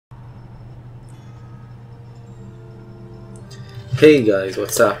Hey guys,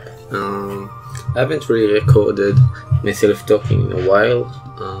 what's up? I haven't really recorded myself talking in a while.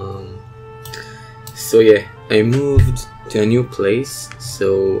 So yeah, I moved to a new place,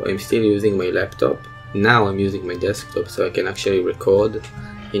 so I'm still using my laptop. Now I'm using my desktop so I can actually record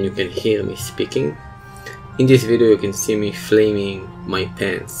and you can hear me speaking. In this video you can see me flaming my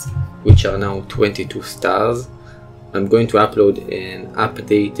pants, which are now 22 stars. I'm going to upload an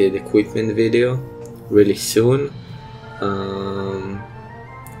updated equipment video really soon.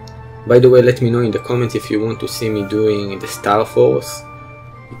 By the way, let me know in the comments if you want to see me doing the Star Force.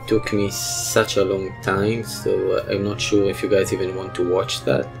 It took me such a long time, so I'm not sure if you guys even want to watch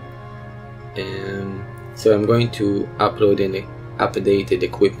that. So I'm going to upload an updated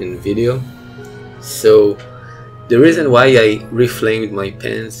equipment video. So the reason why I reflamed my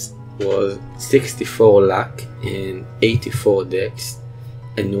pants was 64 luck and 84 dex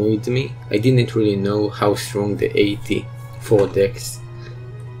annoyed me. I didn't really know how strong the 84 dex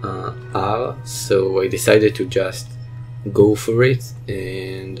are, so I decided to just go for it,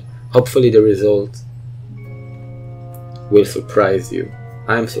 and hopefully the result will surprise you.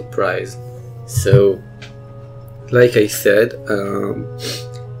 I'm surprised. So like I said,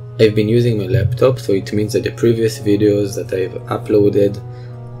 I've been using my laptop, so it means that the previous videos that I've uploaded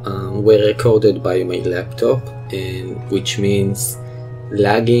were recorded by my laptop, and which means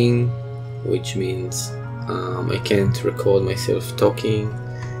lagging, which means I can't record myself talking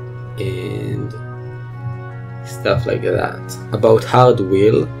and stuff like that. About hard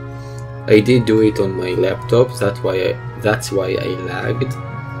wheel, I did do it on my laptop, that's why I lagged.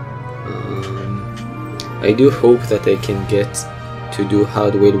 I do hope that I can get to do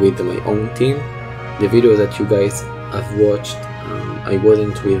hard wheel with my own team. The video that you guys have watched, I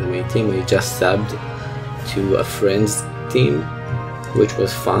wasn't with my team, I just subbed to a friend's team, which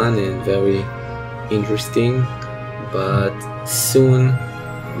was fun and very interesting, but soon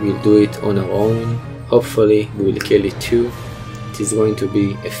we'll do it on our own. Hopefully we'll kill it too. It is going to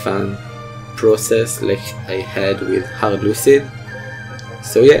be a fun process like I had with Hard Lucid.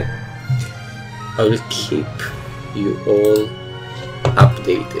 So yeah, I will keep you all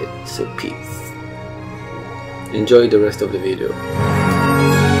updated, so peace. Enjoy the rest of the video.